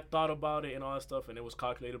thought about it and all that stuff, and it was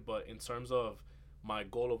calculated, but in terms of my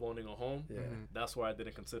goal of owning a home, that's where I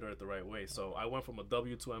didn't consider it the right way. So I went from a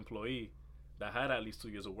W-2 employee that had at least 2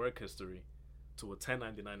 years of work history to a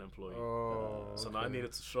 1099 employee. So now I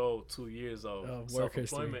needed to show 2 years of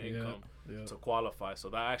self-employment income to qualify. So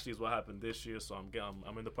that actually is what happened this year. So I'm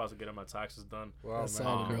in the process of getting my taxes done. Wow, that's man.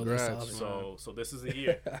 solid, bro. That's solid. So this is the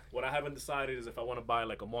year. What I haven't decided is if I want to buy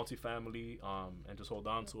like a multifamily and just hold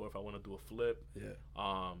on to it, or if I want to do a flip.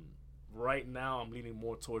 Right now I'm leaning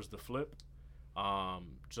more towards the flip.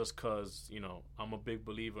 Just cause I'm a big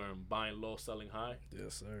believer in buying low, selling high.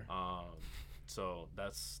 Yes, sir. So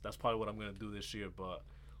that's probably what I'm gonna do this year, but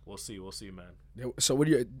we'll see, man. So what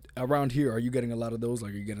do you around here? Are you getting a lot of those?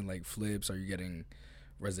 Like, are you getting like flips? Are you getting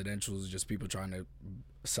residentials? Just people trying to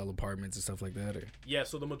sell apartments and stuff like that? Or? Yeah.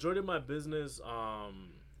 So the majority of my business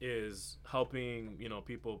is helping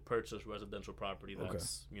people purchase residential property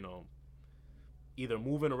that's either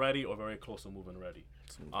move-in ready or very close to move-in ready.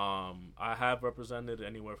 I have represented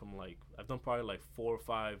anywhere from I've done probably 4 or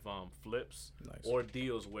 5 flips or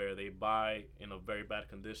deals where they buy in a very bad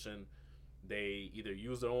condition. They either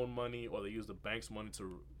use their own money or they use the bank's money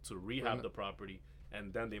to rehab the property,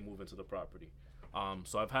 and then they move into the property.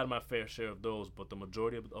 So I've had my fair share of those, but the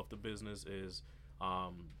majority of the business is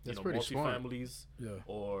multifamilies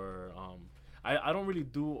or I don't really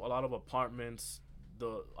do a lot of apartments.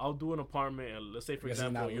 I'll do an apartment, and let's say for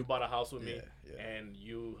example you bought a house with me and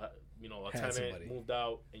you a tenant moved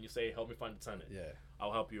out and you say help me find a tenant.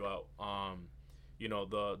 I'll help you out.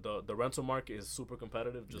 The rental market is super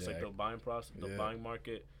competitive, just like the buying process, the buying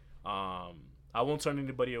market. I won't turn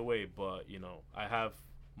anybody away, but I have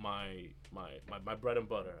my bread and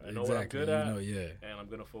butter. I know what I'm good at, and I'm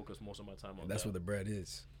gonna focus most of my time on that's that. where the bread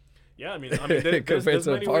is. Yeah, I mean there's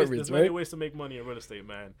many ways to make money in real estate,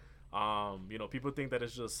 man. People think that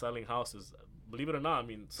it's just selling houses. Believe it or not, I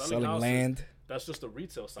mean, selling houses, land. That's just the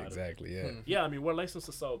retail side of it. Exactly, yeah. Yeah, I mean, we're licensed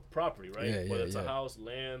to sell property, right? Whether it's a house,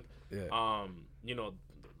 land.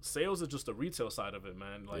 Sales is just the retail side of it,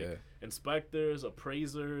 man. Inspectors,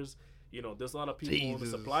 appraisers, there's a lot of people in the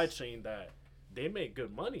supply chain that they make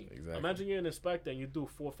good money. Exactly. Imagine you're an inspector and you do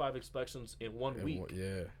 4 or 5 inspections in 1 week.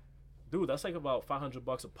 Dude, that's like about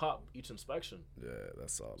 $500 a pop each inspection. Yeah,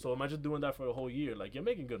 that's solid. So imagine doing that for a whole year. You're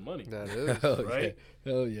making good money. That is. Right?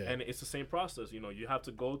 Hell yeah. And it's the same process. You have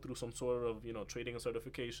to go through some sort of, trading and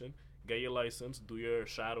certification, get your license, do your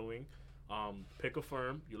shadowing, pick a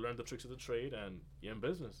firm, you learn the tricks of the trade, and you're in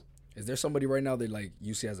business. Is there somebody right now that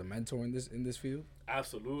you see as a mentor in this field?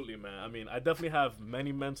 Absolutely, man. I mean, I definitely have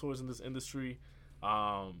many mentors in this industry.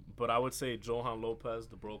 But I would say Johan Lopez,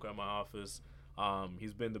 the broker at my office,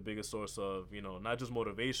 he's been the biggest source of, not just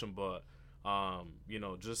motivation, but,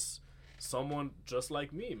 just someone just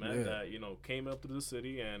like me, man, that, came up through the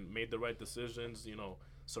city and made the right decisions,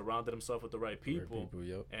 surrounded himself with the right people.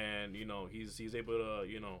 And, he's able to,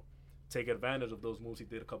 take advantage of those moves he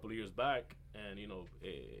did a couple of years back. And,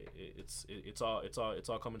 it's all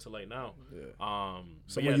coming to light now.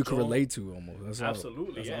 Someone you can relate to almost. That's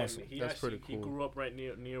absolutely. That's awesome. That's pretty cool. He grew up right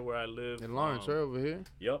near where I live. In Lawrence, right over here?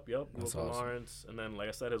 Yep. Grew up That's in awesome. Lawrence. And then, like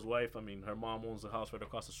I said, his wife, her mom owns a house right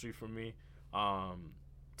across the street from me.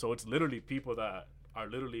 So it's literally people that are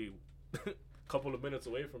literally a couple of minutes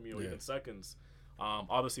away from me or even seconds.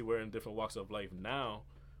 Obviously, we're in different walks of life now.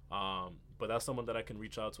 But that's someone that I can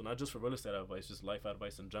reach out to, not just for real estate advice, just life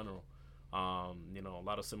advice in general. A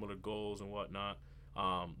lot of similar goals and whatnot.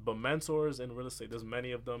 But mentors in real estate, there's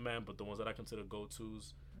many of them, man. But the ones that I consider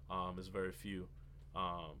go-tos, is very few.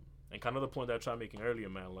 And kind of the point that I tried making earlier,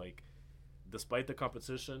 man. Like, despite the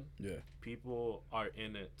competition, people are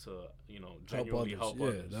in it to, genuinely help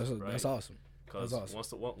others. That's awesome. Because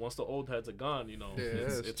once the old heads are gone,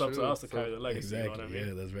 it's up to us to carry the legacy. Exactly. You know what I mean?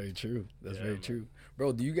 Yeah, that's very true. That's very true,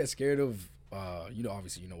 bro. Do you get scared of?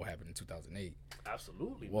 Obviously, what happened in 2008.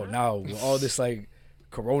 Absolutely. Well, man. now with all this like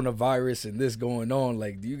coronavirus and this going on,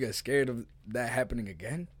 like, do you get scared of that happening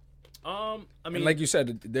again? I mean, and like you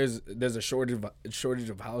said, there's a shortage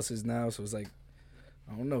of houses now, so it's like,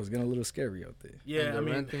 I don't know, it's getting a little scary out there. Yeah, and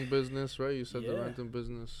the renting business, right? You said the renting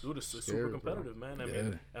business. Dude, it's super competitive, man. I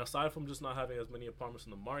mean, aside from just not having as many apartments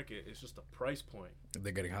in the market, it's just the price point.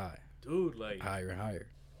 They're getting high. Dude, like higher and higher.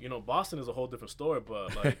 Boston is a whole different story,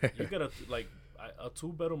 but like you get a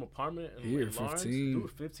 2-bedroom apartment in Lawrence, dude,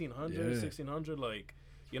 1,500, 1,600. Like,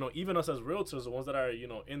 even us as realtors, the ones that are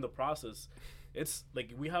in the process, it's like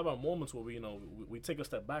we have our moments where we take a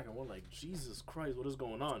step back and we're like, Jesus Christ, what is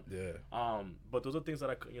going on? Yeah. But those are things that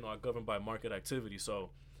are governed by market activity. So,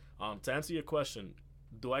 to answer your question,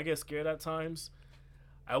 do I get scared at times?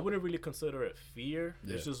 I wouldn't really consider it fear.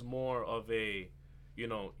 Yeah. It's just more of a,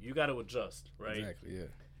 you got to adjust, right? Exactly. Yeah.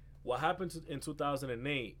 What happened in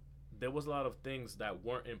 2008? There was a lot of things that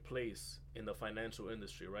weren't in place in the financial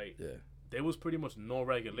industry, right? Yeah. There was pretty much no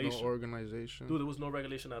regulation. No organization. Dude, there was no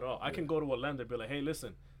regulation at all. I can go to a lender and be like, hey,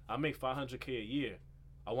 listen, I make $500K a year.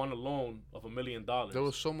 I want a loan of $1 million. There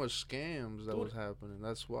was so much scams that was happening.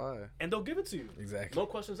 That's why. And they'll give it to you. Exactly. No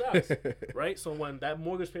questions asked. Right? So when that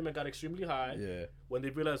mortgage payment got extremely high, when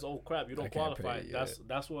they realized, oh crap, you don't qualify,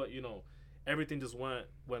 that's what, everything just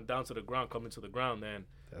went down to the ground, coming to the ground. Then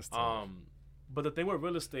that's tough. But the thing with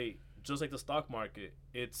real estate, just like the stock market,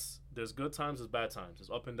 there's good times, there's bad times, it's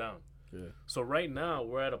up and down. Yeah. So right now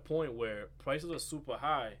we're at a point where prices are super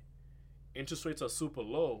high, interest rates are super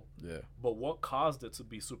low. Yeah. But what caused it to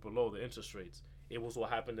be super low, the interest rates? It was what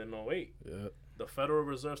happened in 2008. Yeah. The Federal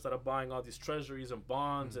Reserve started buying all these treasuries and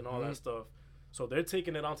bonds and all that stuff. So they're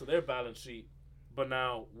taking it onto their balance sheet. But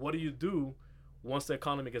now, what do you do once the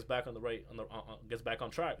economy gets back on gets back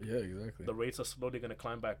on track? Yeah, exactly. The rates are slowly going to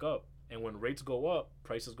climb back up, and when rates go up,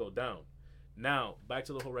 prices go down. Now, back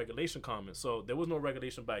to the whole regulation comment. So there was no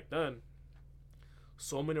regulation back then.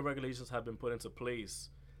 So many regulations have been put into place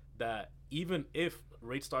that even if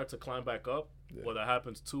rates start to climb back up, whether that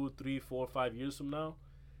happens 2, 3, 4, 5 years from now,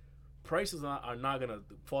 prices are not going to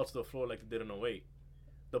fall to the floor like they did in 2008.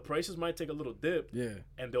 The prices might take a little dip,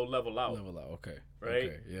 and they'll level out. Okay. Right?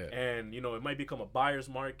 Okay, yeah. And, it might become a buyer's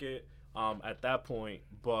market at that point,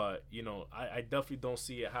 but, I definitely don't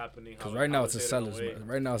see it happening. Because right now it's a seller's market.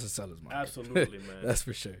 Right now it's a seller's market. Absolutely, man. That's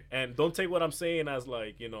for sure. And don't take what I'm saying as,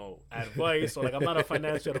 like, advice, or, like, I'm not a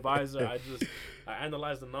financial advisor. I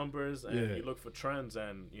analyze the numbers, and you look for trends,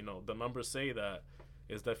 and, the numbers say that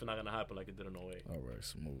it's definitely not gonna happen like it did in 2008. All right,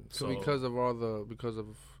 smooth. So because of all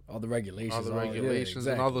the regulations,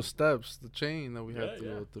 and all the steps, the chain that we have to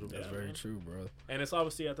go through. That's very true, bro. And it's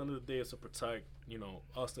obviously at the end of the day, it's to protect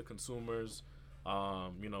us, the consumers.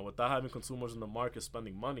 Without having consumers in the market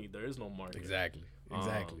spending money, there is no market. Exactly.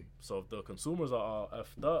 So if the consumers are all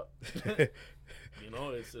effed up,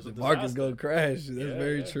 it's the market's gonna crash. That's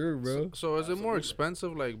very true, bro. So is it more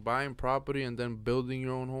expensive, like buying property and then building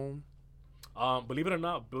your own home? Believe it or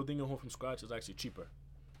not, building your home from scratch is actually cheaper.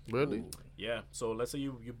 Really? Ooh. Yeah. So let's say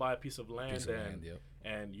you buy a piece of land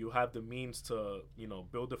and you have the means to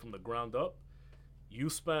build it from the ground up. You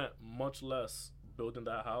spent much less building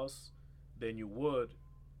that house than you would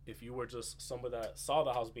if you were just somebody that saw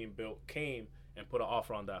the house being built, came and put an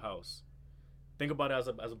offer on that house. Think about it as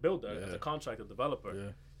a builder, as a contractor, developer.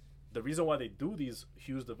 Yeah. The reason why they do these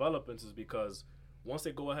huge developments is because once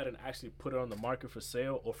they go ahead and actually put it on the market for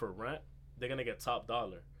sale or for rent, they're going to get top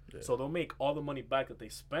dollar. Yeah. So they'll make all the money back that they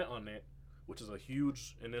spent on it, which is a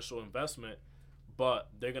huge initial investment, but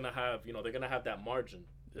they're going to have, they're going to have that margin.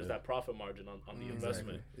 There's that profit margin on the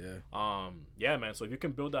investment. Yeah. Man. So if you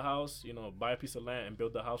can build a house, buy a piece of land and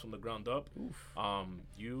build the house from the ground up,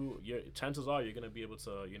 your chances are you're going to be able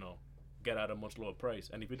to, get at a much lower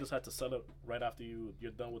price. And if you just had to sell it right after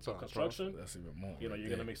you're done with some construction, that's even more. You're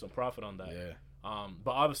going to make some profit on that. Yeah.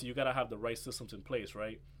 But obviously you got to have the right systems in place,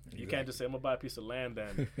 right? You can't just say I'm gonna buy a piece of land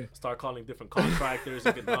and start calling different contractors.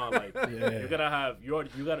 You gotta have you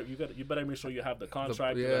better make sure you have the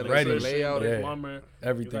contractor, ready, layout, the plumber,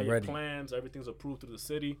 everything you got ready, your plans, everything's approved through the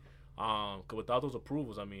city. Cause without those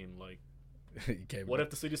approvals, I mean, like, what if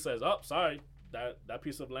the city says, "Oh, sorry, that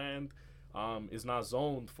piece of land is not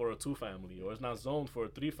zoned for a 2-family, or it's not zoned for a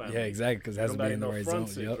 3-family. Yeah, exactly, because that's being in the right zone.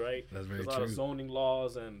 Yep. Right? That's very There's a true. lot of zoning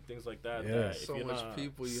laws and things like that. Yeah. That So much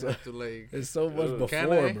people you have to like. It's so much Can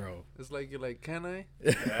before, I? bro. It's like you're like, can I?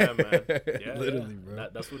 Yeah, man. Yeah, Literally, bro.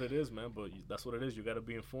 That's what it is, man. But that's what it is. You got to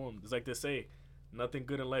be informed. It's like they say, nothing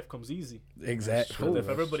good in life comes easy. Exactly. If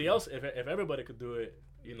everybody else, if everybody could do it,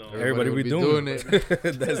 you know, Everybody be doing it.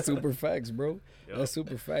 it. That's super facts, bro. Yep. That's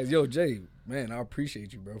super facts. Yo, Jay, man, I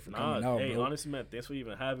appreciate you, bro, for coming out, hey, bro. honestly, man, thanks for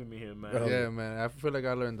even having me here, man. Bro. Yeah, man. I feel like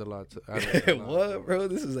I learned a lot. What, bro?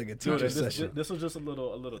 This is like a teacher Dude, session. this was just a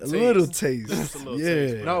little A taste. little taste. Just a little Yeah.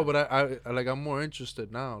 taste, No, but I like I'm more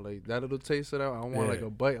interested now. Like that little taste of that, I want Yeah. like a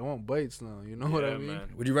bite. I want bites now. You know what I Yeah, mean? man.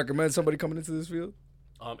 Would you recommend somebody coming into this field?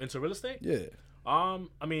 Into real estate? Yeah. I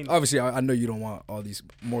mean, Obviously, I know you don't want all these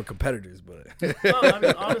more competitors, but no, I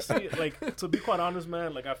mean, honestly, like, to be quite honest,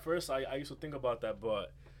 man, like, at first, I used to think about that,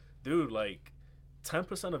 but, dude, like,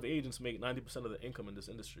 10% of agents make 90% of the income in this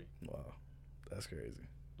industry. wow, that's crazy.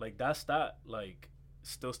 Like, that stat, like,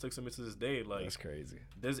 still sticks to me to this day. Like, That's crazy.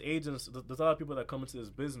 there's agents, there's a lot of people that come into this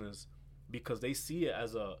business because they see it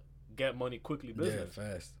as a get money quickly business. Yeah,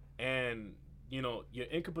 fast. And, you know, your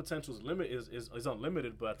income potential is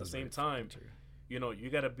unlimited, but at the same time, you know, you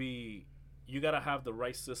gotta have the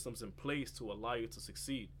right systems in place to allow you to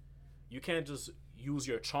succeed. You can't just use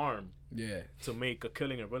your charm Yeah, to make a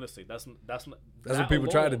killing in real estate. That's what people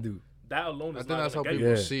try to do. That alone I is think not that's how gonna get people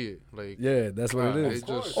you. Yeah. see it. Like Yeah, that's what it They is.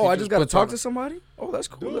 just- Oh, I he just just gotta puts talk on to somebody. Oh, that's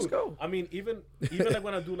cool. Dude, Let's go. I mean, even like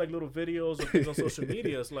when I do like little videos or things on social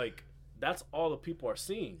media, it's like that's all the people are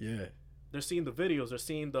seeing. Yeah, They're seeing the videos. They're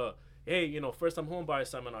seeing the, hey, you know, first time home buyer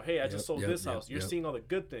seminar. Hey, I just sold this house. You're seeing all the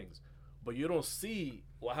good things, but you don't see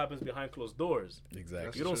what happens behind closed doors.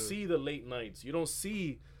 exactly. You don't true. see the late nights. You don't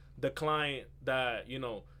see the client that, you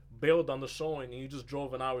know, bailed on the showing and you just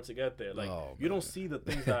drove an hour to get there. Like, Oh, you man. don't see the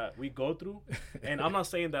things that we go through. And I'm not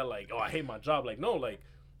saying that, like, oh, I hate my job. Like, no, like,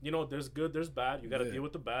 you know, there's good, there's bad. You got to Yeah. deal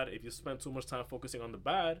with the bad. If you spend too much time focusing on the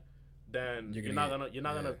bad, then You're you're gonna not get-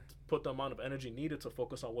 gonna yeah. put the amount of energy needed to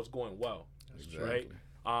focus on what's going well. Exactly.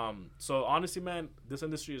 Right? So honestly, man, this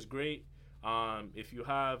industry is great. If you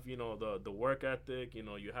have, you know, the work ethic, you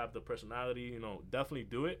know, you have the personality, you know, definitely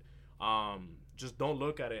do it. Just don't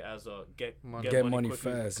look at it as a get money quickly,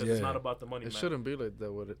 fast, because yeah. it's not about the money, it man. shouldn't be like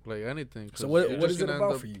that with it, like anything. 'cause So what you're is just it gonna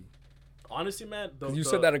about end for you? Honestly, man, 'Cause you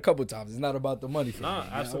said that a couple times. It's not about the money for Nah, you.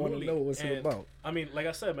 absolutely. I want to know what's it And, about. I mean, like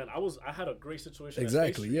I said, man, I had a great situation. Exactly,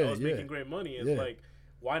 At State Street. yeah, I was yeah. making great money. It's Yeah. like,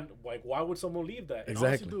 why would someone leave that? And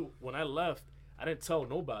Exactly. honestly, dude, when I left, I didn't tell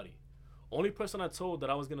nobody. Only person I told that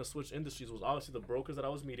I was gonna switch industries was obviously the brokers that I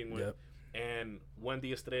was meeting with, Yep. and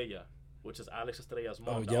Wendy Estrella, which is Alex Estrella's Oh,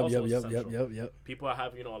 mom. that yep, also yep, owns yep, Central. yep. People I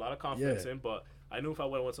have, you know, a lot of confidence Yeah. in, but I knew if I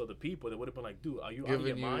would have went to other people, they would have been like, dude, are you out of your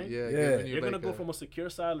giving you, mind? yeah, Yeah. giving you You're gonna like go from a secure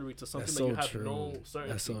salary to something That's that so you have true. no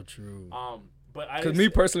certainty. That's so true. But I Because didn't me say-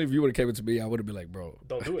 personally, if you would have came into me, I would have been like, bro,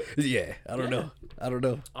 don't do it. yeah, I don't know.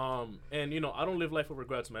 And you know, I don't live life with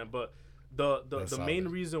regrets, man. But the That's main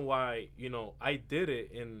solid. reason why, you know, I did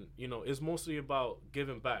it, and you know, is mostly about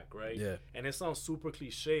giving back, right? Yeah. And it sounds super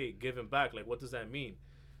cliche, giving back. Like, what does that mean?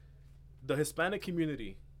 The Hispanic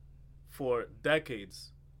community, for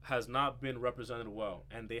decades, has not been represented well,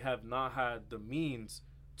 and they have not had the means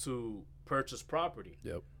to purchase property.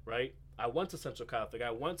 Yep. Right? I went to Central Catholic.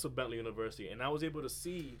 I went to Bentley University, and I was able to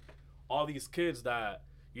see all these kids that,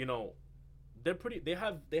 you know, they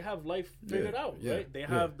have life figured out, yeah, right? They yeah.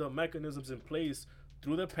 have the mechanisms in place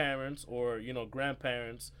through their parents or, you know,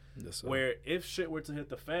 grandparents, Yes, sir. where if shit were to hit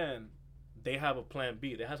the fan, they have a plan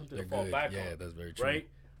B. They have something They're to fall good. back Yeah, on. that's very true. Right?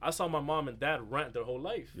 I saw my mom and dad rent their whole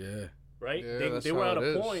life. Yeah. Right? Yeah, they that's were how at it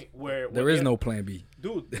a is. point where There is no plan B.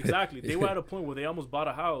 Dude, exactly. They were at a point where they almost bought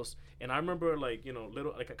a house, and I remember, like, you know,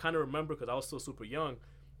 I kind of remember because I was still super young,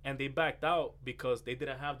 and they backed out because they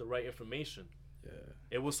didn't have the right information. Yeah.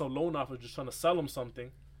 It was some loan officer just trying to sell them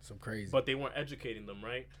something, So crazy. but they weren't educating them,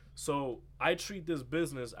 right? So I treat this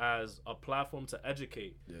business as a platform to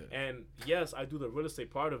educate. Yeah. And yes, I do the real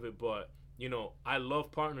estate part of it, but, you know, I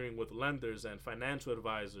love partnering with lenders and financial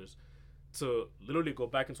advisors to literally go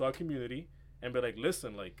back into our community and be like,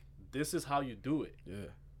 listen, like, this is how you do it. yeah.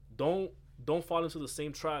 Don't fall into the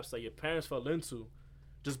same traps that your parents fell into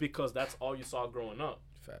just because that's all you saw growing up.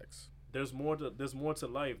 Facts. There's more to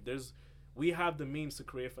life. We have the means to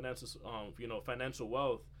create financial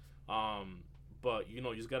wealth. But you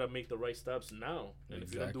know, you just gotta make the right steps now. And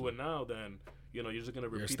if you don't do it now, then you know you're just gonna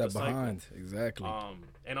You're a repeat step the cycle. behind. Exactly.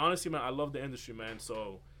 And honestly, man, I love the industry, man.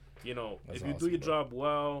 So, you know, That's if you do awesome, your bro. job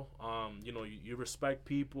well, you know, you respect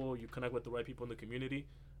people, you connect with the right people in the community,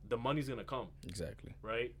 the money's gonna come, Exactly.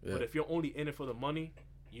 right? Yeah. But if you're only in it for the money,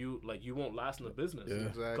 you won't last in the business. Yeah.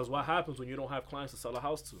 Because Exactly. what happens when you don't have clients to sell a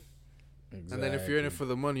house to? Exactly. And then if you're in it for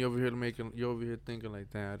the money, you're over here thinking like,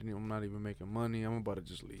 damn, I'm not even making money. I'm about to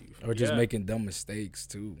just leave. or just Yeah. making dumb mistakes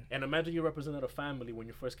too. And imagine you represented a family when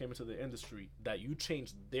you first came into the industry that you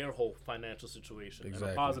changed their whole financial situation in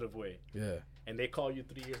Exactly. a positive way. Yeah, And they call you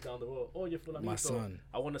 3 years down the road. Oh, you're Fulanito. my son.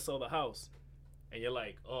 I want to sell the house. And you're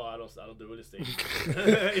like, oh, I don't do real estate.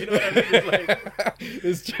 You know what I mean? It's like,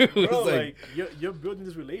 It's true. bro, It's like you're building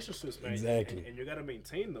these relationships, man. Exactly. And you got to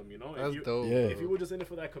maintain them, you know? That's if you, dope. Yeah. If you were just in it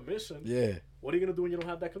for that commission, yeah, what are you going to do when you don't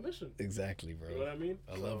have that commission? exactly, bro. You know what I mean?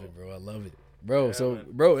 I love it, bro. I love it, bro. Yeah, so, man.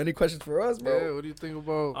 bro, any questions for us, Yeah, bro? what do you think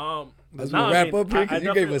about? Let's wrap up here, 'cause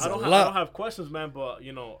you gave us a I lot. don't have questions, man, but,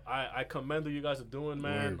 you know, I commend what you guys are doing,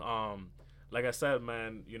 man. Word. Like I said,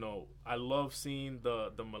 man, you know, I love seeing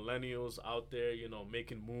the millennials out there, you know,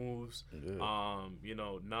 making moves. Yeah. You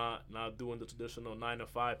know, not doing the traditional 9 to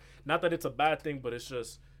 5. Not that it's a bad thing, but it's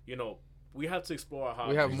just, you know, we have to explore our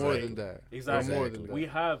hobbies. We have more right? than that. Exactly. We're more than that. We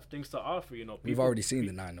have things to offer, you know. We've already seen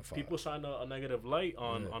the 9 to 5. People shine a negative light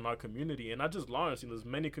on Yeah. our community, and not just Lawrence. You know, there's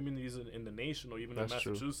many communities in the nation or even in That's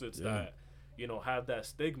true. Massachusetts Yeah. that, you know, have that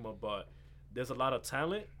stigma. But there's a lot of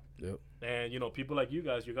talent, Yep. and you know, people like you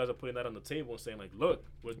guys are putting that on the table and saying like, look,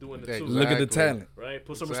 we're doing it too. Exactly. Look at the Exactly. talent. Right,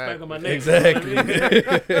 put some Exactly. respect on my name. Exactly.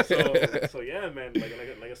 so yeah, man.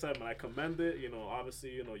 Like I said, man, I commend it. You know,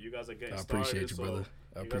 obviously, you know, you guys are getting I appreciate started. you, So brother.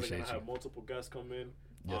 I you guys are appreciate gonna you. have multiple guests come in.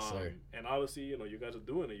 Yes, sir. And obviously, you know, you guys are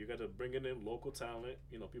doing it. You guys are bringing in local talent.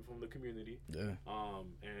 You know, people from the community. Yeah.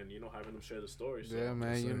 And you know, having them share the story. So Yeah,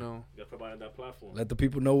 man. Yes, You sir. know. you guys providing that platform. Let the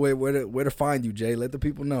people know where to find you, Jay. Let the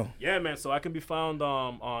people know. Yeah, man. So I can be found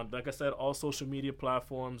on, like I said, all social media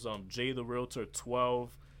platforms. Jay the Realtor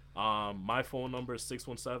 12. My phone number is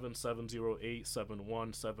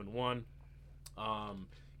 617-708-7171.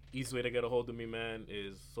 Easy way to get a hold of me, man,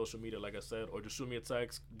 is social media, like I said, or just shoot me a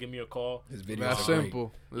text, give me a call. His videos That's are great.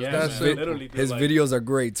 simple. It's Yeah, that man. simple. Literally, dude, His like- videos are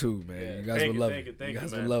great too, man. Yeah, You guys thank will you, love thank it. you, thank You you,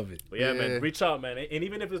 guys man. will love it. But yeah, Yeah. man, reach out, man. And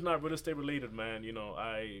even if it's not real estate related, man, you know,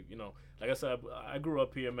 like I said, I grew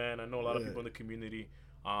up here, man. I know a lot of Yeah. people in the community.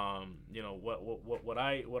 You know, what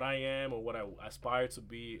I am or what I aspire to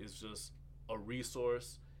be is just a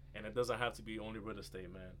resource, and it doesn't have to be only real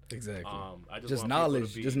estate, man. Exactly. I just Just want knowledge.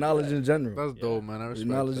 people to Just be- knowledge yeah, in general. That's Yeah. dope, man. I Just respect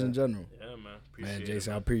knowledge that. in general. Yeah, man. Appreciate Man, it,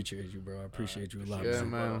 Jason, I man. appreciate you, bro. I appreciate you a lot. appreciate Yeah,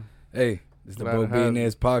 man. man. Hey, this is the Glad to Bo have you.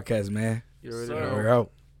 Billionaires podcast, man. You already Sir. know. We're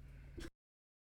out.